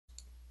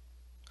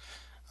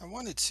I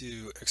wanted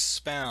to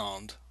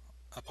expound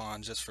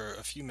upon just for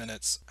a few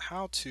minutes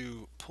how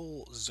to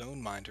pull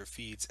Zoneminder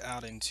feeds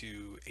out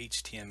into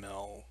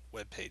HTML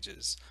web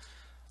pages.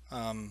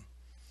 Um,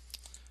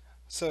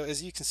 so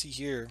as you can see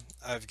here,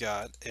 I've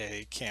got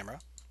a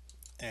camera,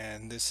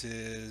 and this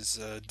is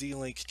a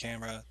D-Link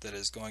camera that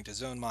is going to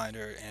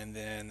Zoneminder, and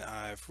then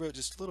I've wrote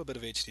just a little bit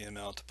of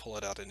HTML to pull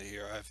it out into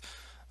here. I've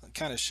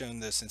kind of shown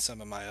this in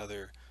some of my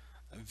other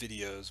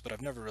videos, but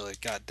I've never really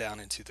got down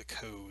into the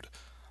code.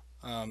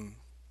 Um,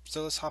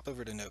 so let's hop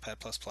over to Notepad++,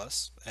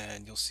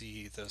 and you'll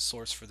see the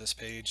source for this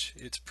page.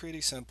 It's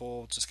pretty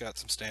simple, just got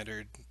some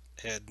standard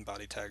head and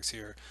body tags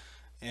here.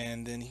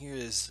 And then here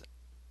is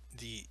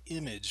the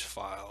image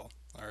file,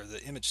 or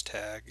the image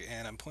tag,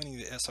 and I'm pointing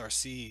the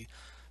SRC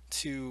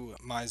to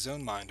my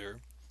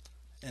ZoneMinder,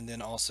 and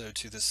then also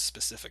to this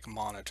specific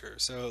monitor.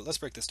 So let's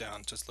break this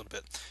down just a little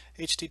bit.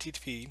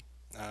 HTTP,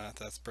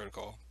 that's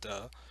protocol,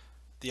 duh.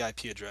 The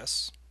IP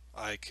address,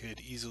 I could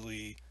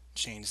easily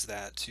change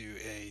that to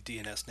a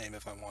DNS name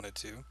if I wanted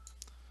to.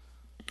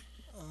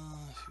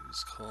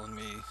 Who's calling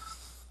me?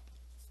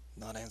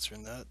 Not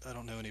answering that. I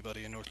don't know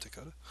anybody in North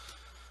Dakota.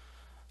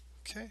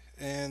 Okay,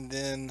 and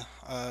then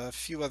a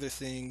few other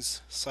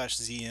things,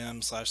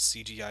 /zm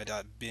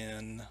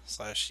 /cgi.bin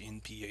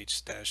 /nph-zms.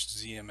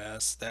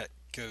 That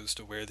goes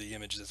to where the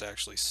image is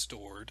actually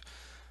stored.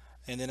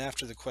 And then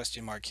after the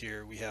question mark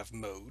here, we have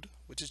mode,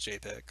 which is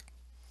JPEG.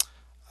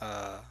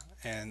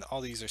 And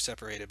all these are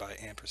separated by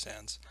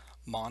ampersands.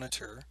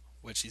 Monitor,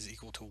 which is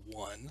equal to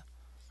 1.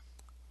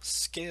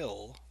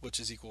 Scale, which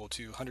is equal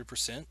to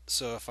 100%.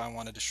 So if I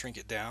wanted to shrink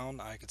it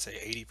down, I could say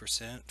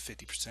 80%,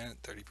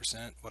 50%,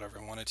 30%, whatever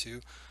I wanted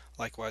to.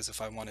 Likewise,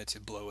 if I wanted to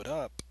blow it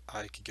up,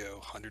 I could go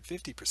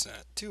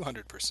 150%,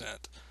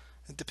 200%.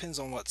 It depends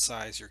on what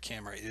size your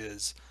camera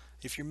is.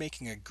 If you're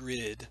making a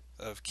grid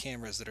of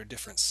cameras that are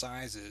different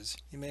sizes,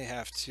 you may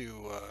have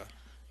to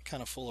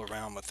kind of fool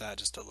around with that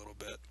just a little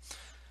bit.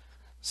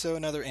 So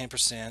another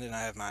ampersand, and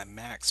I have my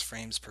max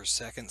frames per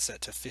second set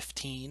to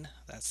 15.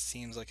 That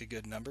seems like a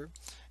good number.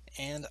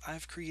 And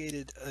I've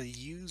created a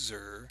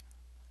user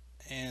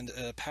and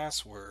a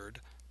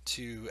password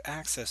to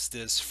access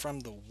this from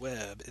the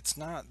web. It's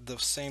not the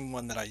same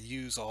one that I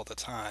use all the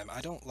time.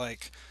 I don't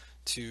like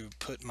to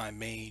put my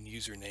main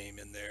username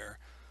in there.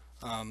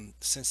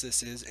 Since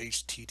this is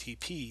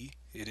HTTP,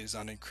 it is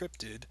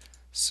unencrypted,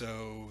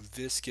 so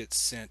this gets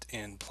sent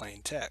in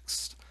plain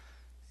text.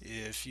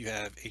 If you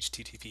have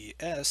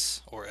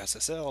HTTPS or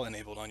SSL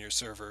enabled on your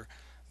server,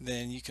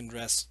 then you can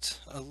rest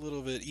a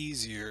little bit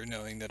easier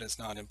knowing that it's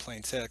not in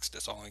plain text.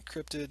 It's all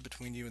encrypted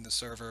between you and the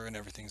server and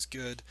everything's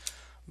good.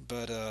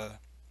 But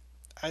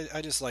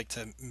I just like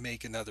to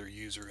make another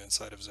user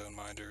inside of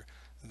ZoneMinder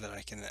that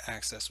I can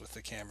access with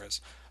the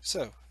cameras.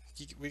 So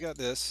we got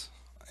this,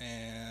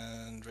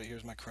 and right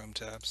here's my Chrome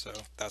tab, so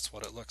that's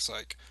what it looks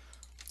like.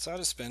 So I'll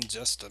just spend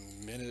just a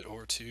minute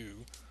or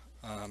two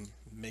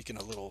making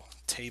a little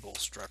table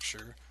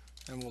structure,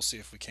 and we'll see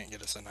if we can't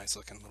get us a nice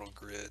looking little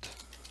grid.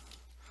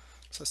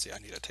 So let's see, I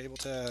need a table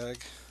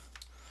tag,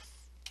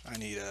 I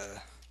need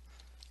a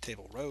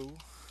table row,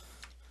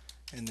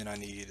 and then I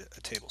need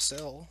a table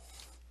cell,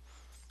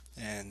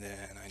 and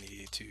then I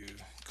need to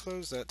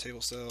close that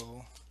table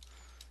cell,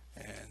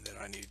 and then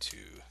I need to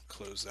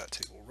close that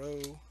table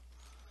row,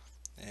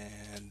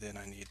 and then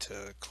I need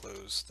to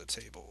close the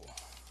table.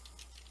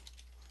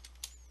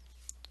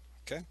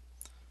 Okay,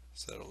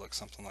 so it'll look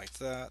something like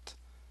that.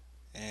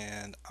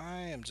 And I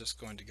am just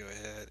going to go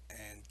ahead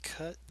and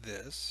cut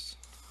this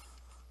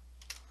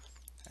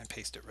and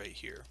paste it right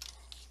here.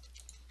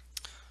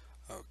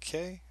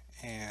 Okay,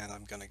 and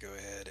I'm going to go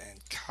ahead and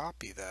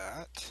copy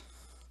that,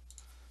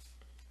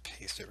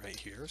 paste it right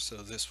here. So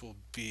this will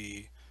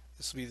be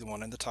the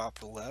one in the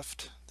top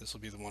left, this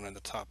will be the one in the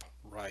top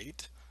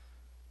right,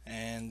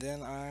 and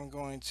then I'm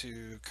going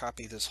to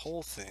copy this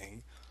whole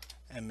thing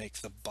and make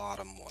the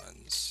bottom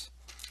ones.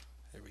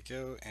 There we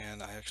go,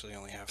 and I actually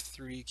only have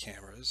 3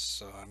 cameras,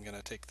 so I'm going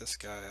to take this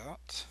guy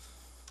out.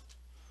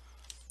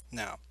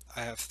 Now,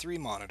 I have 3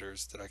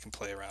 monitors that I can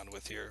play around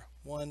with here,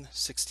 1,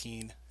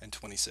 16, and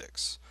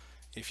 26.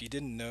 If you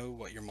didn't know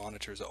what your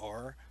monitors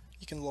are,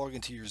 you can log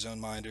into your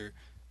ZoneMinder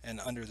and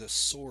under the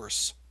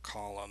source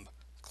column,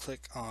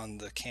 click on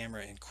the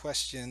camera in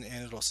question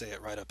and it'll say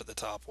it right up at the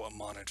top what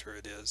monitor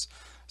it is.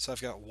 So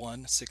I've got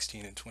 1,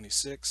 16, and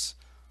 26.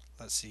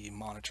 Let's see,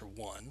 monitor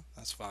 1,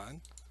 that's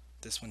fine.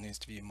 This one needs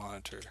to be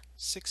monitor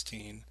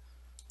 16,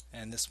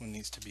 and this one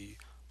needs to be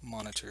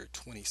monitor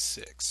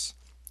 26.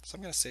 So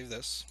I'm going to save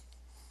this,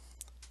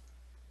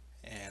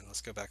 and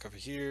let's go back over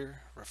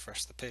here,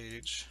 refresh the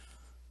page,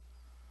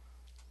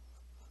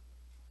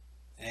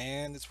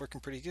 and it's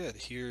working pretty good.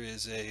 Here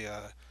is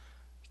a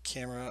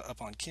camera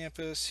up on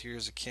campus,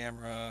 here's a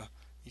camera,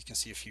 you can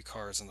see a few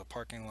cars in the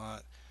parking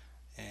lot,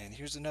 and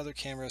here's another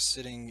camera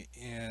sitting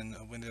in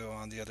a window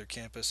on the other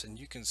campus, and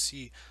you can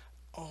see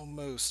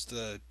almost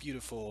the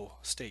beautiful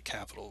state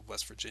capital of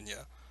West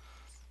Virginia.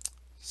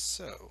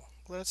 So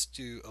let's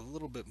do a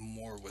little bit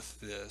more with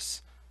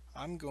this.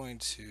 I'm going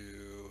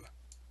to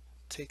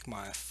take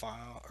my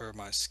file or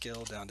my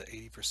scale down to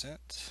 80%,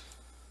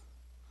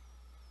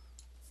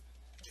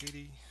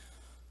 80,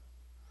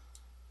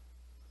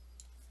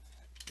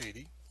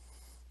 80.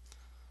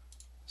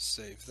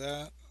 Save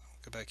that.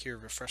 Go back here,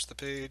 refresh the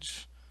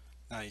page.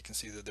 Now you can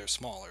see that they're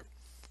smaller.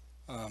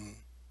 Um,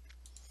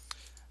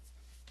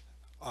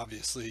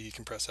 Obviously, you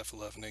can press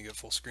F11 and get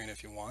full screen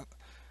if you want.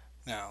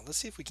 Now, let's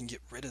see if we can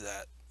get rid of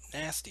that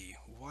nasty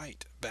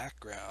white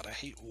background. I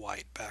hate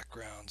white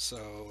background,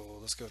 so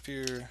let's go up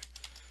here,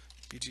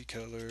 BG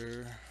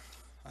color.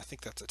 I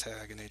think that's a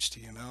tag in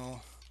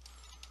HTML.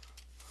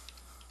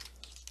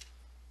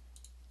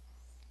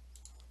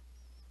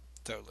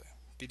 Totally.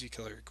 BG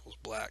color equals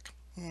black.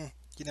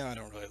 You know, I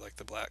don't really like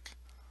the black.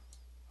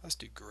 Let's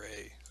do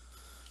gray.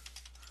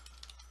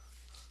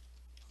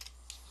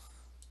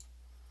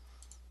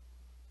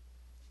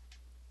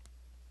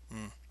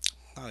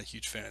 Not a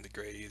huge fan of the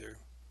gray either,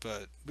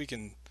 but we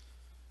can,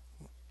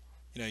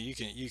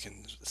 you can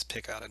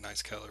pick out a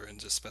nice color and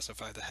just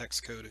specify the hex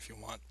code if you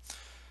want.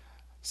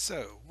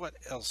 So what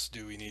else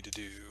do we need to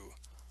do?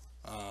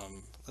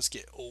 Let's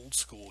get old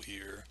school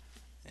here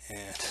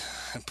and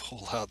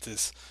pull out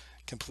this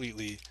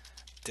completely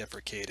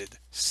deprecated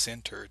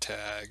center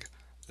tag.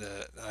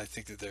 That I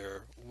think that there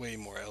are way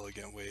more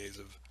elegant ways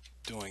of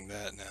doing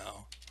that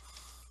now.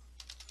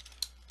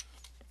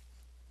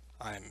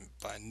 I'm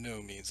by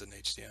no means an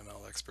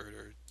HTML expert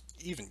or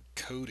even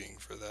coding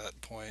for that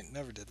point.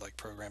 Never did like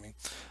programming.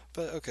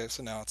 But okay,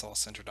 so now it's all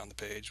centered on the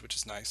page, which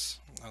is nice.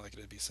 I like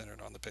it to be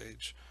centered on the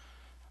page.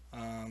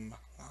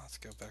 Let's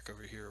go back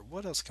over here.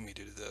 What else can we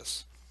do to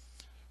this?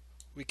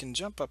 We can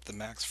jump up the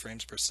max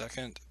frames per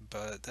second,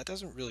 but that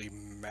doesn't really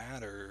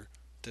matter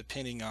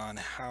depending on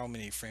how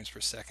many frames per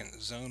second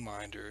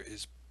Zoneminder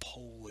is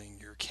polling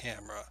your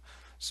camera.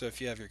 So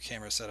if you have your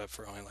camera set up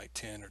for only like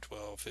 10 or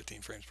 12, 15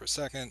 frames per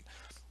second,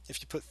 if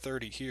you put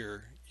 30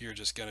 here, you're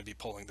just going to be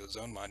polling the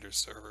Zoneminder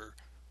server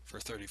for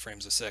 30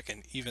 frames a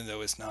second, even though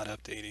it's not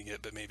updating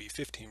it, but maybe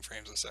 15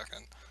 frames a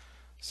second.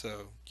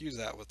 So use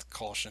that with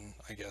caution,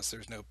 I guess.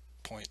 There's no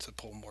point to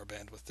pull more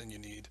bandwidth than you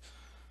need.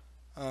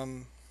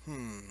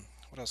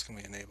 What else can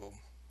we enable?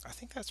 I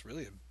think that's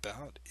really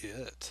about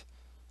it.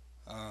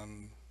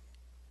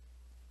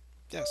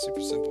 Yeah,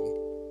 super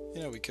simple.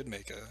 You know, we could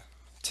make a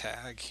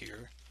tag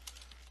here.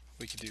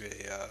 We could do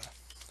a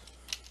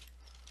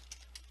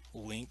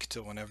link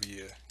to whenever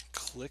you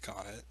click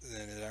on it,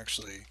 then it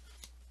actually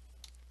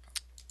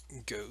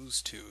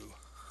goes to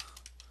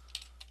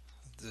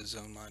the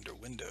Zoneminder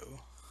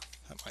window.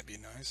 That might be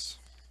nice.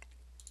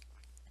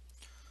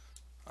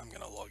 I'm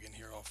gonna log in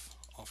here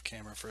off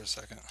camera for a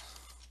second.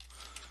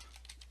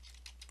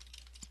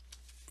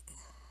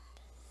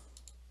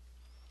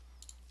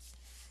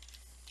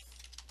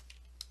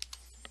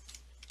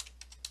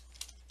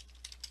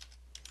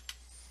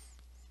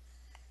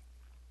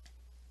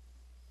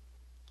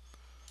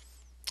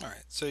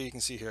 Alright, so you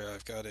can see here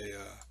I've got a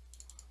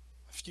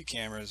few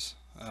cameras.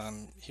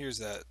 Here's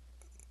that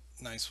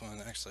nice one.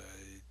 Actually,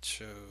 I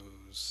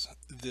chose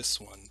this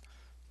one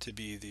to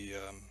be the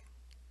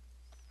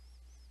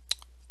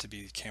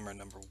camera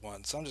number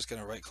 1. So I'm just going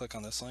to right click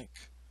on this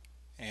link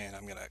and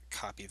I'm going to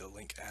copy the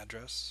link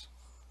address,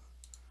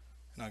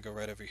 and I'll go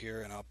right over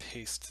here and I'll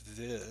paste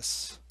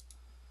this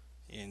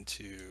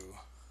into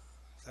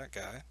that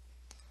guy,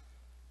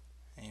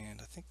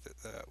 and I think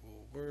that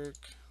will work.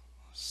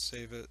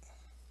 Save it,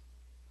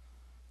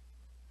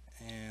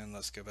 and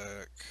let's go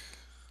back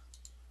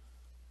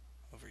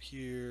over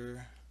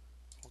here.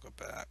 We'll go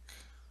back,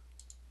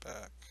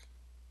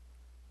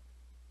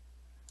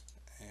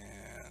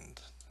 and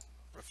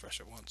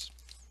refresh it once.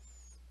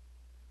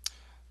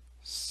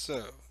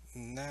 So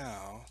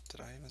now,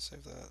 did I even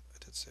save that? I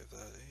did save that.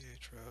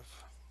 Ahref,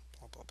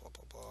 blah blah blah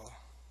blah blah.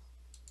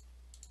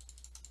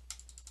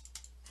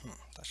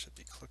 That should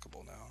be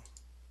clickable now.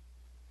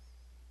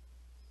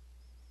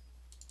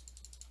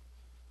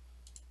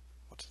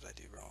 What did I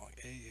do wrong?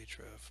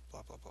 Ahref,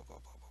 blah blah blah blah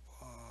blah blah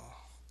blah.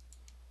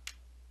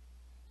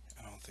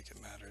 I don't think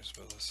it matters,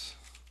 but let's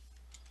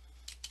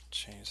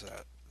change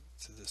that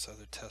to this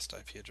other test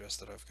IP address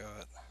that I've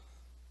got.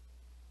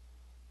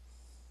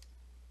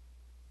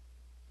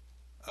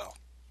 Oh,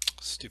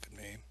 stupid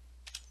me.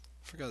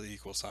 Forgot the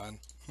equal sign.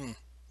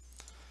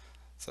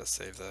 So let's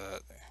save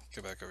that.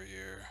 Go back over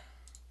here.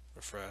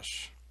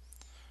 Refresh.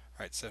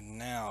 Alright, so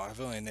now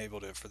I've only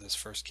enabled it for this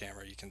first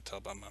camera. You can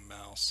tell by my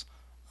mouse.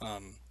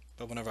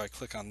 But whenever I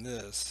click on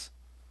this,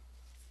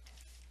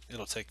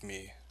 it'll take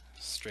me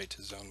straight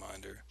to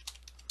Zoneminder.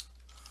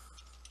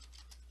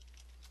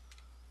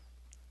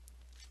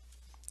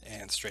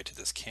 And straight to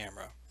this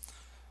camera.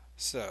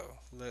 So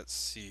let's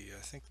see.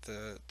 I think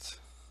that,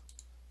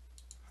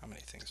 how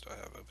many things do I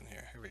have open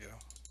here? Here we go.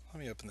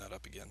 Let me open that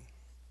up again.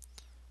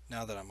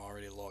 Now that I'm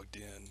already logged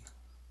in,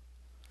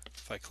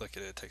 if I click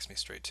it, it takes me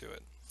straight to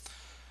it.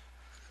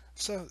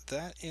 So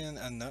that in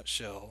a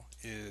nutshell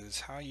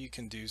is how you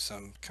can do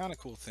some kind of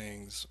cool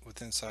things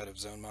with inside of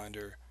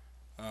Zoneminder.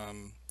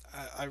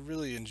 I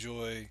really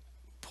enjoy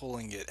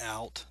pulling it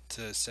out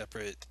to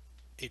separate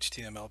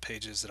HTML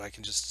pages that I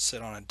can just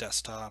sit on a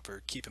desktop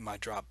or keep in my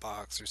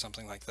Dropbox or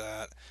something like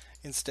that,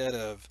 instead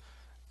of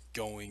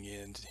going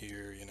in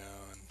here, and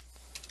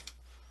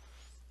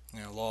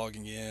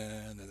logging in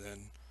and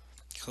then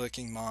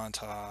clicking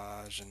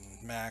montage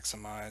and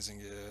maximizing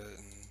it,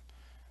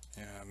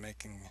 and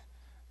making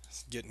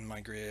getting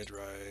my grid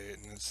right,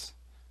 and it's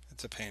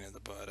a pain in the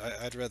butt.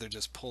 I'd rather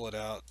just pull it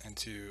out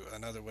into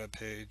another web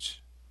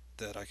page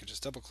that I could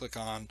just double click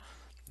on,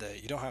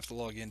 that you don't have to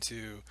log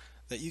into,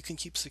 that you can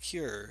keep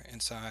secure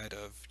inside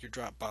of your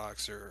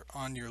Dropbox or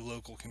on your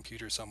local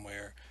computer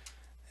somewhere.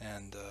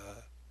 And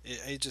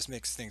it just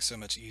makes things so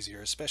much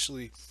easier,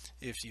 especially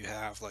if you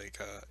have like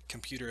a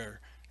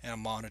computer and a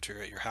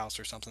monitor at your house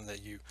or something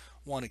that you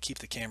want to keep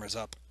the cameras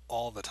up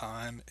all the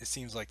time. It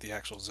seems like the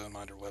actual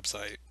Zoneminder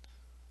website,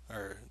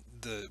 or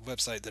the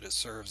website that it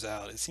serves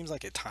out, it seems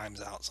like it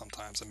times out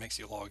sometimes. It makes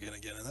you log in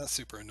again, and that's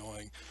super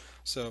annoying.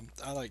 So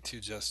I like to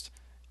just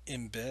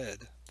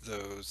embed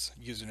those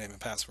username and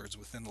passwords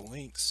within the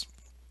links,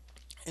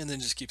 and then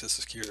just keep this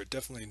secure.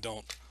 Definitely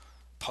don't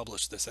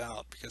publish this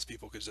out, because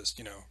people could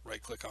just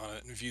right click on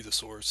it and view the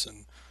source,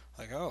 and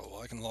like, oh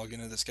well, I can log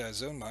into this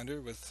guy's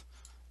ZoneMinder with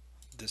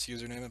this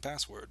username and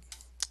password.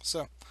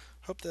 So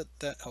hope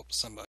that helps somebody.